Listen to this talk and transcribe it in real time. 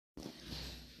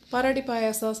ಪರಡಿ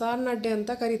ಪಾಯಸ ಸಾರ್ನಡ್ಡೆ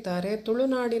ಅಂತ ಕರೀತಾರೆ.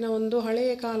 ತುಳುನಾಡಿನ ಒಂದು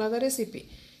ಹಳೆಯ ಕಾಲದ ರೆಸಿಪಿ,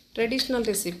 ಟ್ರೆಡಿಷ್ನಲ್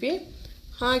ರೆಸಿಪಿ.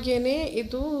 ಹಾಗೆಯೇ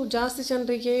ಇದು ಜಾಸ್ತಿ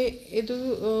ಜನರಿಗೆ ಇದು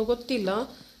ಗೊತ್ತಿಲ್ಲ.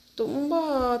 ತುಂಬ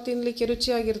ತಿನ್ನಲಿಕ್ಕೆ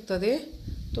ರುಚಿಯಾಗಿರ್ತದೆ,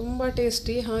 ತುಂಬ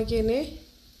ಟೇಸ್ಟಿ. ಹಾಗೆಯೇ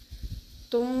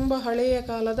ತುಂಬ ಹಳೆಯ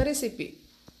ಕಾಲದ ರೆಸಿಪಿ.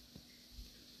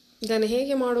 ಇದನ್ನು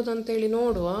ಹೇಗೆ ಮಾಡೋದಂತೇಳಿ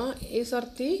ನೋಡುವ. ಈ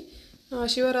ಸರ್ತಿ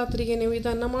ಶಿವರಾತ್ರಿಗೆ ನೀವು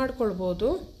ಇದನ್ನು ಮಾಡ್ಕೊಳ್ಬೋದು.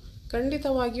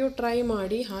 ಖಂಡಿತವಾಗಿಯೂ ಟ್ರೈ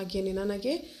ಮಾಡಿ. ಹಾಗೆಯೇ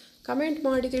ನನಗೆ ಕಮೆಂಟ್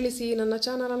ಮಾಡಿ ತಿಳಿಸಿ. ನನ್ನ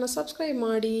ಚಾನಲನ್ನು ಸಬ್ಸ್ಕ್ರೈಬ್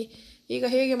ಮಾಡಿ. ಈಗ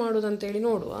ಹೇಗೆ ಮಾಡೋದಂತೇಳಿ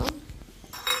ನೋಡುವ.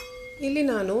 ಇಲ್ಲಿ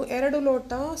ನಾನು 2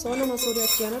 ಲೋಟ ಸೋನಾ ಮಸೂರಿ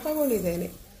ಅಕ್ಕಿಯನ್ನು ತಗೊಂಡಿದ್ದೇನೆ.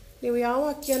 ನೀವು ಯಾವ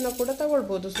ಅಕ್ಕಿಯನ್ನು ಕೂಡ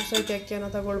ತಗೊಳ್ಬೋದು. ಸೊಸೈಟಿ ಅಕ್ಕಿಯನ್ನು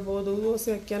ತಗೊಳ್ಬೋದು,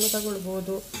 ದೋಸೆ ಅಕ್ಕಿಯನ್ನು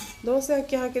ತಗೊಳ್ಬೋದು. ದೋಸೆ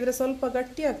ಅಕ್ಕಿ ಹಾಕಿದರೆ ಸ್ವಲ್ಪ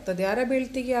ಗಟ್ಟಿ ಆಗ್ತದೆ. ಅರೆ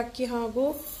ಬೀಳ್ತಿಗೆ ಅಕ್ಕಿ ಹಾಗೂ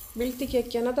ಬೀಳ್ತಿಗೆ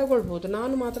ಅಕ್ಕಿಯನ್ನು ತಗೊಳ್ಬೋದು.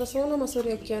 ನಾನು ಮಾತ್ರ ಸೋನಾ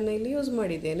ಮಸೂರಿ ಅಕ್ಕಿಯನ್ನು ಇಲ್ಲಿ ಯೂಸ್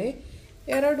ಮಾಡಿದ್ದೇನೆ.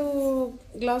 2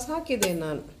 ಗ್ಲಾಸ್ ಹಾಕಿದ್ದೇನೆ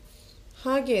ನಾನು.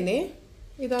 ಹಾಗೆಯೇ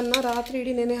ಇದನ್ನು ರಾತ್ರಿ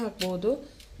ಇಡೀ ನೆನೆ ಹಾಕ್ಬೋದು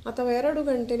ಅಥವಾ 2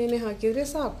 ಗಂಟೆ ನೆನೆ ಹಾಕಿದರೆ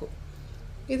ಸಾಕು.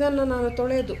 ಇದನ್ನು ನಾನು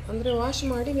ತೊಳೆದು ಅಂದರೆ ವಾಶ್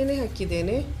ಮಾಡಿ ನೆನೆ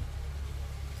ಹಾಕಿದ್ದೇನೆ.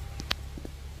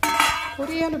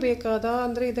 ಹುರಿಯಲು ಬೇಕಾದ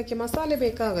ಅಂದರೆ ಇದಕ್ಕೆ ಮಸಾಲೆ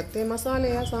ಬೇಕಾಗುತ್ತೆ.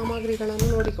 ಮಸಾಲೆಯ ಸಾಮಗ್ರಿಗಳನ್ನು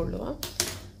ನೋಡಿಕೊಳ್ಳುವ.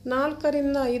 4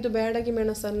 ರಿಂದ 5 ಬ್ಯಾಡಗಿ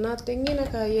ಮೆಣಸನ್ನು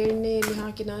ತೆಂಗಿನಕಾಯಿ ಎಣ್ಣೆಯಲ್ಲಿ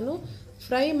ಹಾಕಿ ನಾನು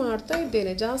ಫ್ರೈ ಮಾಡ್ತಾ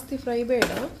ಇದ್ದೇನೆ. ಜಾಸ್ತಿ ಫ್ರೈ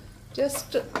ಬೇಡ,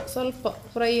 ಜಸ್ಟ್ ಸ್ವಲ್ಪ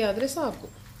ಫ್ರೈ ಆದರೆ ಸಾಕು.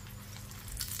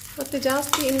 ಮತ್ತು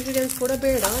ಜಾಸ್ತಿ ಇಂಗ್ರೀಡಿಯೆಂಟ್ಸ್ ಕೂಡ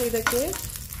ಬೇಡ ಇದಕ್ಕೆ.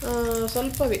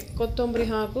 ಸ್ವಲ್ಪವೇ ಕೊತ್ತಂಬರಿ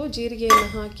ಹಾಗೂ ಜೀರಿಗೆಯನ್ನು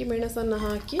ಹಾಕಿ ಮೆಣಸನ್ನು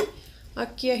ಹಾಕಿ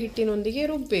ಅಕ್ಕಿಯ ಹಿಟ್ಟಿನೊಂದಿಗೆ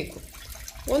ರುಬ್ಬಬೇಕು.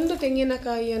 1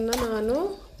 ತೆಂಗಿನಕಾಯಿಯನ್ನು ನಾನು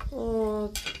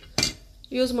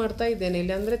ಯೂಸ್ ಮಾಡ್ತಾ ಇದ್ದೇನೆ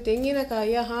ಇಲ್ಲಿ. ಅಂದರೆ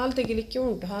ತೆಂಗಿನಕಾಯಿಯ ಹಾಲು ತೆಗಿಲಿಕ್ಕೆ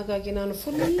ಉಂಟು, ಹಾಗಾಗಿ ನಾನು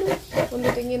ಫುಲ್ಲು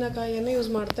 1 ತೆಂಗಿನಕಾಯಿಯನ್ನು ಯೂಸ್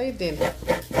ಮಾಡ್ತಾ ಇದ್ದೇನೆ.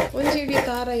 ಒಂಜಿಡಿ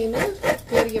ತಾರಾಯಿನ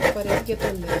ಪೇರಿಗೆ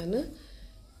ತಂದೆ ನಾನು.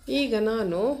 ಈಗ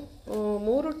ನಾನು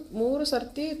 3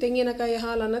 ಸರ್ತಿ ತೆಂಗಿನಕಾಯಿ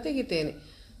ಹಾಲನ್ನು ತೆಗಿತೇನೆ.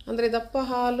 ಅಂದರೆ ದಪ್ಪ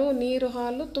ಹಾಲು, ನೀರು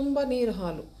ಹಾಲು, ತುಂಬ ನೀರು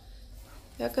ಹಾಲು.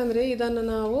 ಯಾಕಂದರೆ ಇದನ್ನು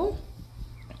ನಾವು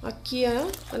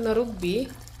ಅಕ್ಕಿಯನ್ನು ರುಬ್ಬಿ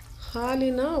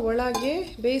ಹಾಲಿನ ಒಳಗೆ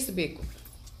ಬೇಯಿಸಬೇಕು.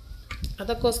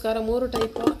 ಅದಕ್ಕೋಸ್ಕರ 3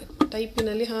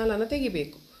 ಟೈಪಿನಲ್ಲಿ ಹಾಲನ್ನು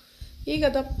ತೆಗಿಬೇಕು. ಈಗ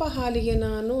ದಪ್ಪ ಹಾಲಿಗೆ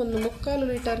ನಾನು 1/4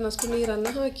 ಲೀಟರ್ನಷ್ಟು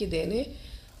ನೀರನ್ನು ಹಾಕಿದ್ದೇನೆ.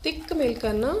 ತಿಕ್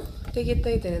ಮಿಲ್ಕನ್ನು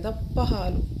ತೆಗಿತಾ ಇದ್ದೇನೆ. ದಪ್ಪ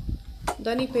ಹಾಲು,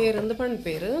 ದನಿ ಪೇರಂದು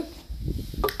ಪಣ್ಪೇರು,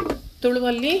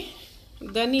 ತುಳುವಲ್ಲಿ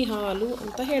ದನಿ ಹಾಲು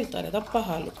ಅಂತ ಹೇಳ್ತಾರೆ. ದಪ್ಪ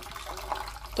ಹಾಲು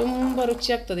ತುಂಬ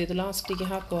ರುಚಿಯಾಗ್ತದೆ ಇದು ಲಾಸ್ಟಿಗೆ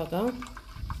ಹಾಕುವಾಗ.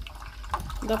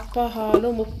 ದಪ್ಪ ಹಾಲು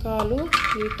 1/4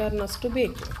 ಲೀಟರ್ನಷ್ಟು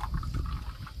ಬೇಕು.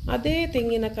 ಅದೇ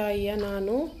ತೆಂಗಿನಕಾಯಿಯ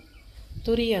ನಾನು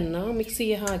ತುರಿಯನ್ನು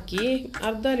ಮಿಕ್ಸಿಗೆ ಹಾಕಿ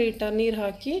 1/2 ಲೀಟರ್ ನೀರು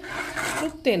ಹಾಕಿ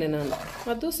ರುಬ್ತೇನೆ ನಾನು.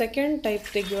 ಅದು ಸೆಕೆಂಡ್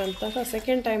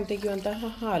ಟೈಮ್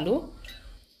ತೆಗೆಯುವಂತಹ ಹಾಲು.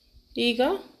 ಈಗ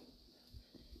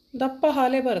ದಪ್ಪ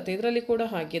ಹಾಲೇ ಬರುತ್ತೆ, ಇದರಲ್ಲಿ ಕೂಡ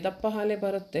ಹಾಗೆ ದಪ್ಪ ಹಾಲೇ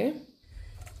ಬರುತ್ತೆ.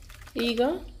 ಈಗ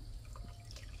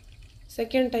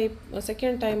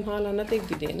ಸೆಕೆಂಡ್ ಟೈಮ್ ಹಾಲನ್ನು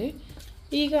ತೆಗೆದಿದ್ದೇನೆ.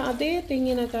 ಈಗ ಅದೇ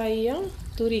ತೆಂಗಿನಕಾಯಿಯ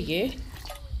ತುರಿಗೆ,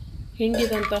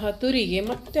 ಹಿಂಡಿದಂತಹ ತುರಿಗೆ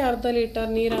ಮತ್ತೆ 1/2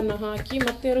 ಲೀಟರ್ ನೀರನ್ನು ಹಾಕಿ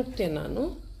ಮತ್ತೆ ರುಬ್ತೇನೆ ನಾನು.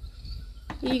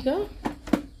 ಈಗ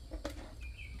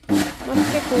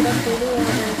ಮತ್ತೆ ಕೂಡ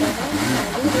ತುಳುವಾದಂತಹ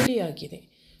ಹಾಲು ರೆಡಿಯಾಗಿದೆ.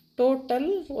 ಟೋಟಲ್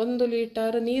 1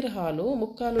 ಲೀಟರ್ ನೀರು ಹಾಲು,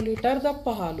 1/4 ಲೀಟರ್ ದಪ್ಪ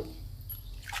ಹಾಲು.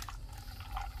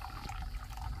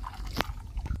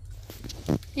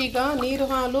 ಈಗ ನೀರು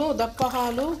ಹಾಲು, ದಪ್ಪ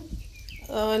ಹಾಲು,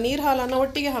 ನೀರು ಹಾಲನ್ನು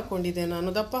ಒಟ್ಟಿಗೆ ಹಾಕ್ಕೊಂಡಿದ್ದೆ ನಾನು.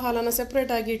 ದಪ್ಪ ಹಾಲನ್ನು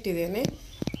ಸೆಪ್ರೇಟಾಗಿ ಇಟ್ಟಿದ್ದೇನೆ.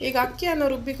 ಈಗ ಅಕ್ಕಿಯನ್ನು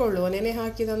ರುಬ್ಬಿಕೊಳ್ಳುವ. ನೆನೆ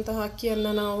ಹಾಕಿದಂತಹ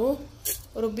ಅಕ್ಕಿಯನ್ನು ನಾವು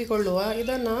ರುಬ್ಬಿಕೊಳ್ಳುವ.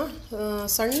 ಇದನ್ನು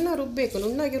ಸಣ್ಣ ರುಬ್ಬಬೇಕು,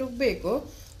 ನುಣ್ಣಗೆ ರುಬ್ಬಬೇಕು.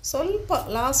 ಸ್ವಲ್ಪ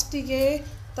ಲಾಸ್ಟಿಗೆ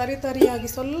ತರಿಯಾಗಿ,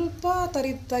 ಸ್ವಲ್ಪ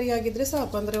ತರಿಯಾಗಿದ್ದರೆ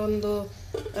ಸಾಕು. ಅಂದರೆ ಒಂದು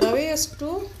ರವೆಯಷ್ಟು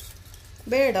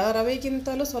ಬೇಡ,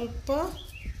 ರವೆಗಿಂತಲೂ ಸ್ವಲ್ಪ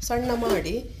ಸಣ್ಣ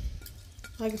ಮಾಡಿ.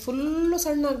 ಹಾಗೆ ಫುಲ್ಲು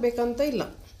ಸಣ್ಣ ಆಗಬೇಕಂತ ಇಲ್ಲ.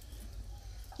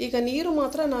 ಈಗ ನೀರು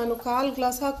ಮಾತ್ರ ನಾನು 1/4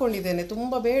 ಗ್ಲಾಸ್ ಹಾಕ್ಕೊಂಡಿದ್ದೇನೆ.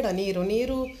 ತುಂಬ ಬೇಡ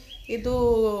ನೀರು ಇದು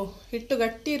ಹಿಟ್ಟು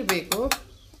ಗಟ್ಟಿ ಇರಬೇಕು.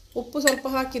 ಉಪ್ಪು ಸ್ವಲ್ಪ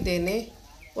ಹಾಕಿದ್ದೇನೆ.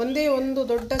 ಒಂದೇ 1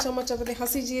 ದೊಡ್ಡ ಚಮಚದಲ್ಲಿ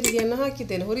ಹಸಿ ಜೀರಿಗೆಯನ್ನು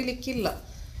ಹಾಕಿದ್ದೇನೆ, ಹುರಿಲಿಕ್ಕಿಲ್ಲ.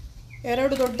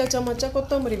 2 ದೊಡ್ಡ ಚಮಚ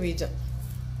ಕೊತ್ತಂಬರಿ ಬೀಜ.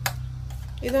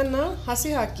 ಇದನ್ನು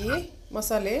ಹಸಿ ಹಾಕಿ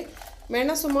ಮಸಾಲೆ.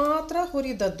 ಮೆಣಸು ಮಾತ್ರ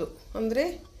ಹುರಿದದ್ದು, ಅಂದರೆ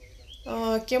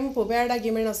ಕೆಂಪು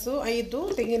ಬ್ಯಾಡಗಿ ಮೆಣಸು 5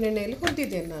 ತೆಂಗಿನೆಣ್ಣೆಯಲ್ಲಿ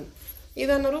ಹುರಿದಿದ್ದೇನೆ ನಾನು.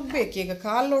 ಇದನ್ನು ರುಬ್ಬೇಕು. ಈಗ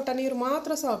 1/4 ಲೋಟ ನೀರು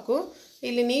ಮಾತ್ರ ಸಾಕು.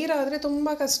 ಇಲ್ಲಿ ನೀರಾದರೆ ತುಂಬ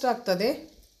ಕಷ್ಟ ಆಗ್ತದೆ,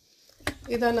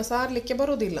 ಇದನ್ನು ಸಾರಲಿಕ್ಕೆ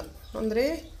ಬರುವುದಿಲ್ಲ. ಅಂದರೆ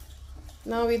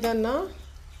ನಾವು ಇದನ್ನು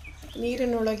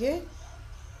ನೀರಿನೊಳಗೆ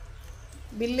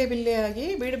ಬಿಲ್ಲೆಯಾಗಿ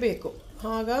ಬಿಡಬೇಕು,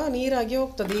 ಆಗ ನೀರಾಗಿ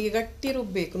ಹೋಗ್ತದೆ. ಹೀಗೆ ಗಟ್ಟಿ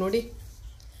ರುಬ್ಬಬೇಕು ನೋಡಿ.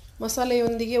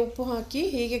 ಮಸಾಲೆಯೊಂದಿಗೆ ಉಪ್ಪು ಹಾಕಿ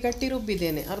ಹೀಗೆ ಗಟ್ಟಿ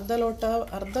ರುಬ್ಬಿದ್ದೇನೆ. ಅರ್ಧ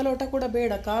ಲೋಟ ಕೂಡ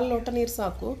ಬೇಡ, 1/4 ಲೋಟ ನೀರು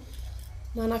ಸಾಕು.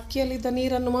 ನಾನು ಅಕ್ಕಿಯಲ್ಲಿದ್ದ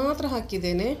ನೀರನ್ನು ಮಾತ್ರ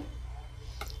ಹಾಕಿದ್ದೇನೆ.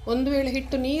 ಒಂದು ವೇಳೆ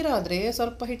ಹಿಟ್ಟು ನೀರಾದರೆ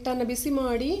ಸ್ವಲ್ಪ ಹಿಟ್ಟನ್ನು ಬಿಸಿ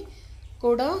ಮಾಡಿ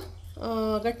ಕೂಡ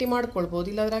ಗಟ್ಟಿ ಮಾಡ್ಕೊಳ್ಬೋದು,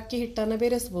 ಇಲ್ಲಾಂದರೆ ಅಕ್ಕಿ ಹಿಟ್ಟನ್ನು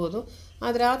ಬೆರೆಸ್ಬೋದು.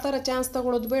 ಆದರೆ ಆ ಥರ ಚಾನ್ಸ್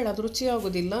ತಗೊಳ್ಳೋದು ಬೇಡ, ಅದು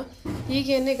ರುಚಿಯಾಗೋದಿಲ್ಲ.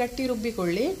 ಹೀಗೇನೆ ಗಟ್ಟಿ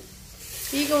ರುಬ್ಬಿಕೊಳ್ಳಿ.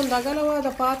 ಈಗ ಒಂದು ಅಗಲವಾದ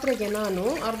ಪಾತ್ರೆಗೆ ನಾನು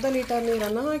ಅರ್ಧ ಲೀಟರ್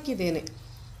ನೀರನ್ನು ಹಾಕಿದ್ದೇನೆ.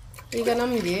 ಈಗ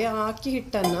ನಮಗೆ ಆ ಅಕ್ಕಿ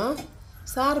ಹಿಟ್ಟನ್ನು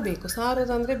ಸಾರಬೇಕು.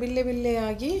 ಸಾರೋದಂದರೆ ಬಿಲ್ಲೆ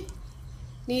ಬಿಲ್ಲೆಯಾಗಿ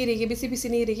ನೀರಿಗೆ, ಬಿಸಿ ಬಿಸಿ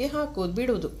ನೀರಿಗೆ ಹಾಕೋದು,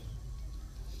 ಬಿಡೋದು.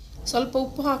 ಸ್ವಲ್ಪ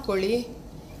ಉಪ್ಪು ಹಾಕ್ಕೊಳ್ಳಿ.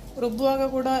 ರುಬ್ಬುವಾಗ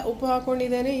ಕೂಡ ಉಪ್ಪು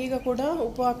ಹಾಕ್ಕೊಂಡಿದ್ದೇನೆ, ಈಗ ಕೂಡ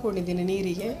ಉಪ್ಪು ಹಾಕ್ಕೊಂಡಿದ್ದೀನಿ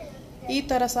ನೀರಿಗೆ. ಈ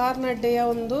ಥರ ಸಾರ್ನಡ್ಡೆಯ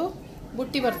ಒಂದು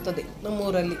ಬುಟ್ಟಿ ಬರ್ತದೆ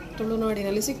ನಮ್ಮೂರಲ್ಲಿ,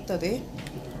 ತುಳುನಾಡಿನಲ್ಲಿ ಸಿಗ್ತದೆ.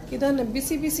 ಇದನ್ನು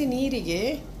ಬಿಸಿ ಬಿಸಿ ನೀರಿಗೆ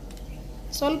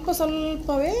ಸ್ವಲ್ಪ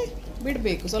ಸ್ವಲ್ಪವೇ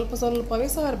ಬಿಡಬೇಕು, ಸ್ವಲ್ಪ ಸ್ವಲ್ಪವೇ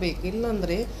ಸಾರಬೇಕು,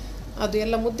 ಇಲ್ಲಾಂದರೆ ಅದು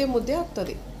ಎಲ್ಲ ಮುದ್ದೆ ಮುದ್ದೆ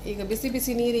ಆಗ್ತದೆ. ಈಗ ಬಿಸಿ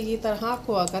ಬಿಸಿ ನೀರಿಗೆ ಈ ಥರ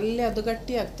ಹಾಕುವಾಗ ಅಲ್ಲೇ ಅದು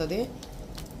ಗಟ್ಟಿ ಆಗ್ತದೆ.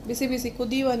 ಬಿಸಿ ಬಿಸಿ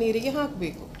ಕುದಿಯುವ ನೀರಿಗೆ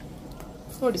ಹಾಕಬೇಕು.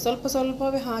 ನೋಡಿ, ಸ್ವಲ್ಪ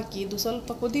ಸ್ವಲ್ಪವೇ ಹಾಕಿ ಇದು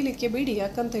ಸ್ವಲ್ಪ ಕುದಿಲಿಕ್ಕೆ ಬಿಡಿ.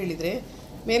 ಯಾಕಂತ ಹೇಳಿದರೆ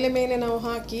ಮೇಲೆ ಮೇಲೆ ನಾವು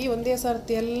ಹಾಕಿ ಒಂದೇ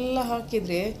ಸರ್ತಿ ಎಲ್ಲ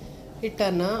ಹಾಕಿದರೆ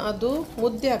ಹಿಟ್ಟನ್ನು ಅದು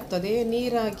ಮುದ್ದೆ ಆಗ್ತದೆ,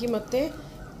 ನೀರಾಗಿ ಮತ್ತು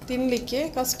ತಿನ್ನಲಿಕ್ಕೆ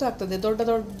ಕಷ್ಟ ಆಗ್ತದೆ. ದೊಡ್ಡ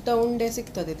ದೊಡ್ಡ ಉಂಡೆ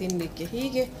ಸಿಗ್ತದೆ ತಿನ್ನಲಿಕ್ಕೆ.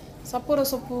 ಹೀಗೆ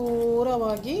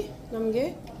ಸಪೂರವಾಗಿ ನಮಗೆ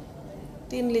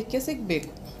ತಿನ್ನಲಿಕ್ಕೆ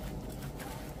ಸಿಗಬೇಕು.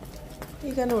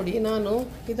 ಈಗ ನೋಡಿ, ನಾನು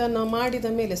ಇದನ್ನು ಮಾಡಿದ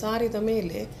ಮೇಲೆ, ಸಾರಿದ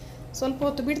ಮೇಲೆ ಸ್ವಲ್ಪ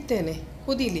ಹೊತ್ತು ಬಿಡ್ತೇನೆ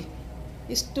ಕುದೀಲಿ.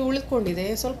 ಇಷ್ಟು ಉಳ್ಕೊಂಡಿದೆ,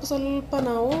 ಸ್ವಲ್ಪ ಸ್ವಲ್ಪ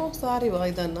ನಾವು ಸಾರಿವ.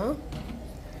 ಇದನ್ನು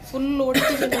ಫುಲ್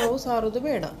ಒಟ್ಟಿಗೆ ನಾವು ಸಾರೋದು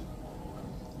ಬೇಡ,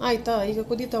 ಆಯಿತಾ? ಈಗ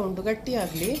ಕುದೀತಾ ಉಂಟು,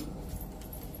 ಗಟ್ಟಿಯಾಗಲಿ.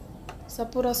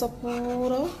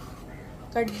 ಸಪೂರ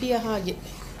ಕಡ್ಡಿಯ ಹಾಗೆ,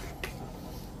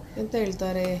 ಎಂತ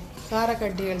ಹೇಳ್ತಾರೆ, ಖಾರ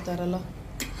ಕಡ್ಡಿ ಹೇಳ್ತಾರಲ್ಲ,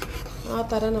 ಆ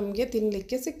ಥರ ನಮಗೆ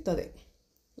ತಿನ್ನಲಿಕ್ಕೆ ಸಿಗ್ತದೆ.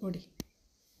 ನೋಡಿ,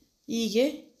 ಹೀಗೆ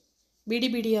ಬಿಡಿ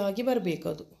ಬಿಡಿಯಾಗಿ ಬರಬೇಕು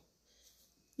ಅದು.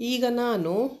 ಈಗ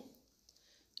ನಾನು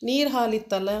ನೀರು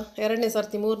ಹಾಲಿತ್ತಲ್ಲ, 2ನೇ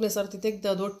ಸರ್ತಿ 3ನೇ ಸರ್ತಿ ತೆಗೆದು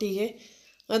ಅದು ಒಟ್ಟಿಗೆ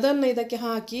ಅದನ್ನು ಇದಕ್ಕೆ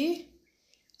ಹಾಕಿ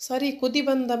ಸರಿ ಕುದಿ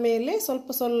ಬಂದ ಮೇಲೆ ಸ್ವಲ್ಪ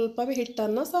ಸ್ವಲ್ಪವೇ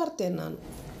ಹಿಟ್ಟನ್ನು ಸಾರ್ತೇನೆ ನಾನು.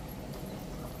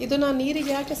 ಇದು ನಾನು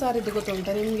ನೀರಿಗೆ ಯಾಕೆ ಸಾರಿದ್ದು ಗೊತ್ತುಂಟ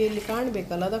ನಿಮಗೆ? ಇಲ್ಲಿ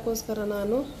ಕಾಣಬೇಕಲ್ಲ, ಅದಕ್ಕೋಸ್ಕರ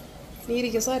ನಾನು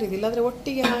ನೀರಿಗೆ ಸಾರಿದಿಲ್ಲ. ಆದರೆ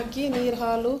ಒಟ್ಟಿಗೆ ಹಾಕಿ ನೀರು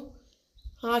ಹಾಲು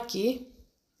ಹಾಕಿ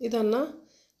ಇದನ್ನು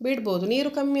ಬಿಡ್ಬೋದು. ನೀರು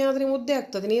ಕಮ್ಮಿ ಆದರೆ ಮುದ್ದೆ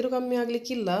ಆಗ್ತದೆ, ನೀರು ಕಮ್ಮಿ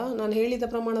ಆಗಲಿಕ್ಕಿಲ್ಲ. ನಾನು ಹೇಳಿದ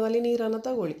ಪ್ರಮಾಣದಲ್ಲಿ ನೀರನ್ನು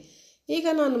ತಗೊಳ್ಳಿ. ಈಗ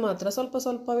ನಾನು ಮಾತ್ರ ಸ್ವಲ್ಪ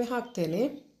ಸ್ವಲ್ಪವೇ ಹಾಕ್ತೇನೆ.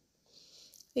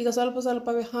 ಈಗ ಸ್ವಲ್ಪ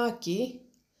ಸ್ವಲ್ಪವೇ ಹಾಕಿ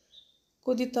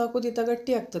ಕುದೀತಾ ಕುದೀತಾ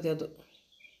ಗಟ್ಟಿ ಆಗ್ತದೆ ಅದು.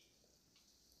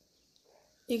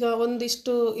 ಈಗ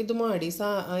ಒಂದಿಷ್ಟು ಇದು ಮಾಡಿ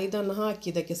ಇದನ್ನು ಹಾಕಿ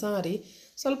ಇದಕ್ಕೆ ಸಾರಿ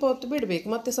ಸ್ವಲ್ಪ ಹೊತ್ತು ಬಿಡಬೇಕು,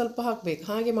 ಮತ್ತೆ ಸ್ವಲ್ಪ ಹಾಕಬೇಕು,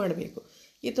 ಹಾಗೆ ಮಾಡಬೇಕು.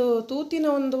 ಇದು ತೂತಿನ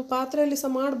ಒಂದು ಪಾತ್ರೆಯಲ್ಲಿ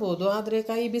ಸಹ ಮಾಡ್ಬೋದು, ಆದರೆ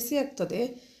ಕೈ ಬಿಸಿ ಆಗ್ತದೆ.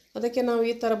 ಅದಕ್ಕೆ ನಾವು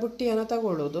ಈ ಥರ ಬುಟ್ಟಿಯನ್ನು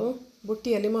ತಗೊಳ್ಳೋದು,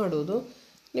 ಬುಟ್ಟಿಯಲ್ಲಿ ಮಾಡೋದು.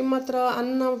 ನಿಮ್ಮ ಹತ್ರ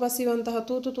ಅನ್ನ ಬಸಿಯುವಂತಹ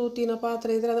ತೂತಿನ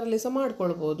ಪಾತ್ರೆ ಇದ್ದರೆ ಅದರಲ್ಲಿ ಸಹ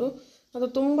ಮಾಡ್ಕೊಳ್ಬೋದು. ಅದು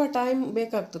ತುಂಬ ಟೈಮ್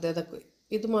ಬೇಕಾಗ್ತದೆ ಅದಕ್ಕೆ,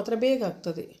 ಇದು ಮಾತ್ರ ಬೇಗ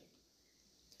ಆಗ್ತದೆ.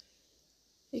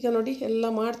 ಈಗ ನೋಡಿ, ಎಲ್ಲ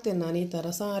ಮಾಡ್ತೇನೆ ನಾನು ಈ ಥರ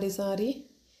ಸಾರಿ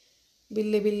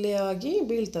ಬಿಲ್ಲೆ ಬಿಲ್ಲೆಯಾಗಿ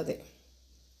ಬೀಳ್ತದೆ.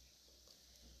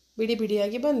 ಬಿಡಿ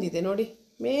ಬಿಡಿಯಾಗಿ ಬಂದಿದೆ ನೋಡಿ.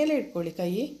 ಮೇಲೆ ಇಟ್ಕೊಳ್ಳಿ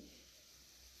ಕೈ,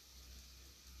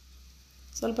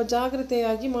 ಸ್ವಲ್ಪ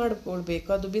ಜಾಗ್ರತೆಯಾಗಿ ಮಾಡಿಕೊಳ್ಬೇಕು.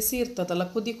 ಅದು ಬಿಸಿ ಇರ್ತದಲ್ಲ,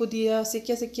 ಕುದಿಯ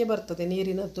ಸಿಕ್ಕೆ ಬರ್ತದೆ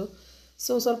ನೀರಿನದ್ದು.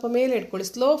 ಸ್ವಲ್ಪ ಮೇಲೆ ಇಟ್ಕೊಳ್ಳಿ,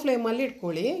 ಸ್ಲೋ ಫ್ಲೇಮಲ್ಲಿ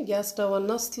ಇಟ್ಕೊಳ್ಳಿ. ಗ್ಯಾಸ್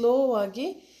ಸ್ಟವನ್ನು ಸ್ಲೋ ಆಗಿ,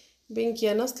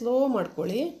 ಬೆಂಕಿಯನ್ನು ಸ್ಲೋ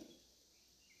ಮಾಡ್ಕೊಳ್ಳಿ.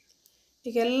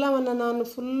 ಈಗ ಎಲ್ಲವನ್ನು ನಾನು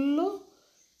ಫುಲ್ಲು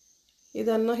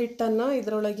ಇದನ್ನು ಹಿಟ್ಟನ್ನು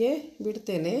ಇದರೊಳಗೆ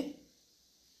ಬಿಡ್ತೇನೆ.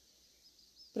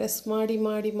 ಪ್ರೆಸ್ ಮಾಡಿ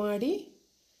ಮಾಡಿ ಮಾಡಿ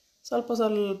ಸ್ವಲ್ಪ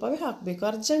ಸ್ವಲ್ಪವೇ ಹಾಕಬೇಕು.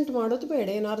 ಅರ್ಜೆಂಟ್ ಮಾಡೋದು ಬೇಡ,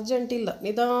 ಏನು ಅರ್ಜೆಂಟ್ ಇಲ್ಲ,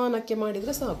 ನಿಧಾನಕ್ಕೆ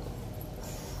ಮಾಡಿದರೆ ಸಾಕು.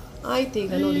 ಆಯ್ತು.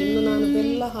 ಈಗ ನೋಡಿ, ಇನ್ನು ನಾನು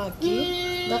ಬೆಲ್ಲ ಹಾಕಿ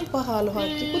ದಪ್ಪ ಹಾಲು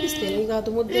ಹಾಕಿ ಕುದಿಸ್ತೇನೆ. ಈಗ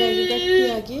ಅದು ಮುದ್ದೆಯಾಗಿ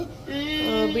ಗಟ್ಟಿಯಾಗಿ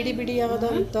ಬಿಡಿ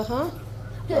ಬಿಡಿಯಾದಂತಹ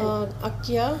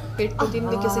ಅಕ್ಕಿಯ ಹಿಟ್ಟು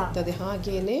ತಿನ್ನಲಿಕ್ಕೆ ಸಿಗ್ತದೆ.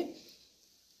 ಹಾಗೇನೆ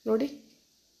ನೋಡಿ,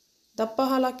 ದಪ್ಪ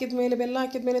ಹಾಲು ಹಾಕಿದ ಮೇಲೆ, ಬೆಲ್ಲ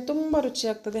ಹಾಕಿದ ಮೇಲೆ ತುಂಬ ರುಚಿ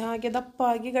ಆಗ್ತದೆ. ಹಾಗೆ ದಪ್ಪ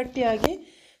ಆಗಿ ಗಟ್ಟಿಯಾಗಿ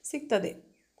ಸಿಗ್ತದೆ.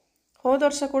 ಹೋದ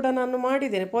ವರ್ಷ ಕೂಡ ನಾನು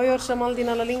ಮಾಡಿದ್ದೇನೆ, ಪೋಯ ವರ್ಷ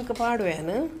ಮಲ್ದಿನೆಲ್ಲ ಲಿಂಕ್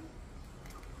ಪಾಡುವೇನು.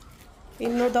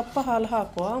 ಇನ್ನು ದಪ್ಪ ಹಾಲು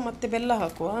ಹಾಕುವ, ಮತ್ತು ಬೆಲ್ಲ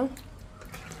ಹಾಕುವ.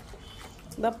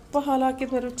 ದಪ್ಪ ಹಾಲು ಹಾಕಿದ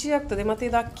ಮೇಲೆ ರುಚಿ ಆಗ್ತದೆ. ಮತ್ತು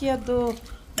ಇದು ಅಕ್ಕಿಯದ್ದು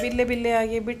ಬಿಲ್ಲೆ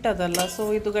ಬಿಲ್ಲೆಯಾಗಿ ಬಿಟ್ಟದಲ್ಲ, ಸೊ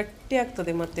ಇದು ಗಟ್ಟಿ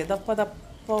ಆಗ್ತದೆ, ಮತ್ತು ದಪ್ಪ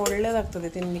ದಪ್ಪ ಒಳ್ಳೆಯದಾಗ್ತದೆ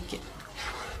ತಿನ್ನಲಿಕ್ಕೆ.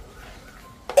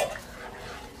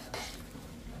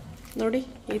 ನೋಡಿ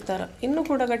ಈ ಥರ ಇನ್ನೂ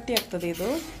ಕೂಡ ಗಟ್ಟಿ ಆಗ್ತದೆ. ಇದು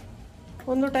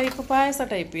ಒಂದು ಟೈಪ್ ಪಾಯಸ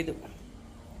ಟೈಪ್. ಇದು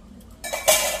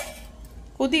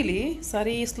ಕುದಿಲಿ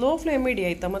ಸರಿ, ಸ್ಲೋ ಫ್ಲೇಮ್ ಇಡಿ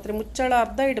ಆಯಿತಾ. ಮತ್ತು ಮುಚ್ಚಳ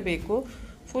ಅರ್ಧ ಇಡಬೇಕು.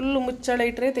 ಫುಲ್ಲು ಮುಚ್ಚಳ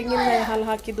ಇಟ್ಟರೆ ತೆಂಗಿನಕಾಯಿ ಹಾಲು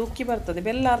ಹಾಕಿದ್ದು ಉಕ್ಕಿ ಬರ್ತದೆ.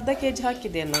 ಬೆಲ್ಲ ಅರ್ಧ kg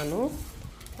ಹಾಕಿದ್ದೇನೆ ನಾನು,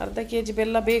 ಅರ್ಧ kg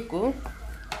ಬೆಲ್ಲ ಬೇಕು.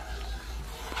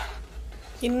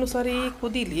 ಇನ್ನು ಸರಿ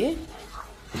ಕುದಿಲಿ.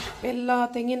 ಬೆಲ್ಲ,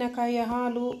 ತೆಂಗಿನಕಾಯಿಯ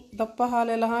ಹಾಲು, ದಪ್ಪ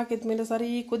ಹಾಲೆಲ್ಲ ಹಾಕಿದ ಮೇಲೆ ಸರಿ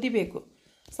ಕುದಿಬೇಕು.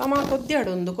 ಸಮ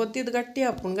ಕೊದ್ದಿಯಾಡೊಂದು ಕೊದ್ದಿದ್ದು ಗಟ್ಟಿ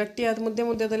ಹಾಪುಣು, ಗಟ್ಟಿಯಾದ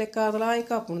ಮುದ್ದೆದ ಲೆಕ್ಕ ಆದಲ್ಲ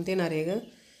ಆಯ್ಕೆ ಹಾಪುಣು ತಿನ್ನರೇಗ.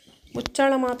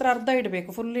 ಮುಚ್ಚಳ ಮಾತ್ರ ಅರ್ಧ ಇಡಬೇಕು,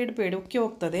 ಫುಲ್ ಇಡಬೇಡಿ, ಉಕ್ಕಿ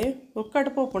ಹೋಗ್ತದೆ.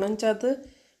 ಉಕ್ಕಟ್ಟು ಪೋಪುಣು ಅಂಚಾದ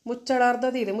ಮುಚ್ಚಳ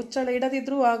ಅರ್ಧದಿದೆ. ಮುಚ್ಚಳ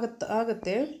ಇಡದಿದ್ರೂ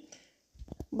ಆಗುತ್ತೆ.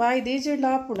 ಬಾಯಿ ದೀಜಿಡ್ಲ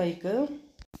ಹಾಪುಣ. ಈಗ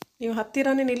ನೀವು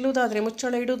ಹತ್ತಿರನೇ ನಿಲ್ಲುವುದಾದರೆ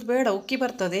ಮುಚ್ಚಳ ಇಡೋದು ಬೇಡ, ಉಕ್ಕಿ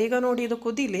ಬರ್ತದೆ. ಈಗ ನೋಡಿ, ಇದು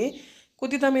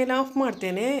ಕುದಿದ ಮೇಲೆ ಆಫ್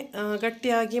ಮಾಡ್ತೇನೆ.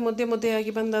 ಗಟ್ಟಿಯಾಗಿ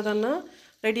ಮುದ್ದೆಯಾಗಿ ಬಂದದನ್ನು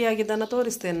ರೆಡಿಯಾಗಿದ್ದನ್ನು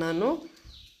ತೋರಿಸ್ತೇನೆ ನಾನು.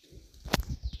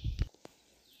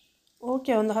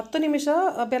 ಓಕೆ, ಒಂದು 10 ನಿಮಿಷ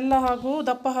ಬೆಲ್ಲ ಹಾಗೂ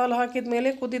ದಪ್ಪ ಹಾಲು ಹಾಕಿದ ಮೇಲೆ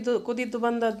ಕುದಿದ್ದು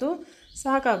ಬಂದದ್ದು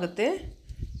ಸಾಕಾಗುತ್ತೆ.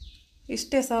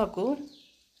 ಇಷ್ಟೇ ಸಾಕು.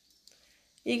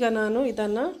 ಈಗ ನಾನು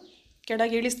ಇದನ್ನು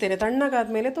ಕೆಳಗೆ ಇಳಿಸ್ತೇನೆ. ತಣ್ಣಗಾದ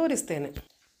ಮೇಲೆ ತೋರಿಸ್ತೇನೆ.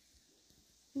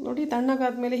 ನೋಡಿ,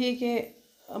 ತಣ್ಣಗಾದ ಮೇಲೆ ಹೀಗೆ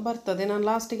ಬರ್ತದೆ. ನಾನು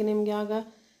ಲಾಸ್ಟಿಗೆ ನಿಮಗೆ ಆಗ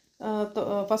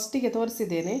ಫಸ್ಟಿಗೆ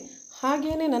ತೋರಿಸಿದ್ದೇನೆ.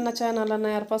 ಹಾಗೆಯೇ ನನ್ನ ಚಾನಲನ್ನು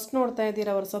ಯಾರು ಫಸ್ಟ್ ನೋಡ್ತಾ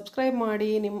ಇದ್ದೀರಾ ಅವರು ಸಬ್ಸ್ಕ್ರೈಬ್ ಮಾಡಿ,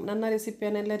 ನನ್ನ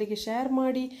ರೆಸಿಪಿಯನ್ನು ಎಲ್ಲರಿಗೆ ಶೇರ್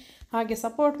ಮಾಡಿ, ಹಾಗೆ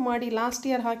ಸಪೋರ್ಟ್ ಮಾಡಿ. ಲಾಸ್ಟ್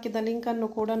ಇಯರ್ ಹಾಕಿದ ಲಿಂಕನ್ನು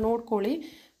ಕೂಡ ನೋಡ್ಕೊಳ್ಳಿ.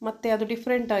 ಮತ್ತು ಅದು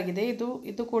ಡಿಫ್ರೆಂಟ್ ಆಗಿದೆ,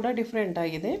 ಇದು ಕೂಡ ಡಿಫ್ರೆಂಟ್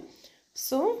ಆಗಿದೆ.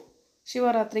 ಸೊ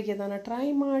ಶಿವರಾತ್ರಿಗೆ ಇದನ್ನು ಟ್ರೈ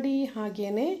ಮಾಡಿ.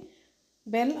 ಹಾಗೆಯೇ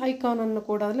ಬೆಲ್ ಐಕಾನನ್ನು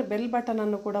ಕೂಡ, ಅಂದರೆ ಬೆಲ್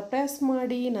ಬಟನನ್ನು ಕೂಡ ಪ್ರೆಸ್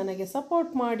ಮಾಡಿ, ನನಗೆ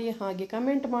ಸಪೋರ್ಟ್ ಮಾಡಿ. ಹಾಗೆ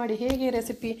ಕಮೆಂಟ್ ಮಾಡಿ ಹೇಗೆ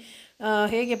ರೆಸಿಪಿ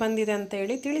ಹೇಗೆ ಬಂದಿದೆ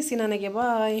ಅಂತೇಳಿ ತಿಳಿಸಿ ನನಗೆ.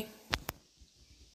 ಬಾಯ್.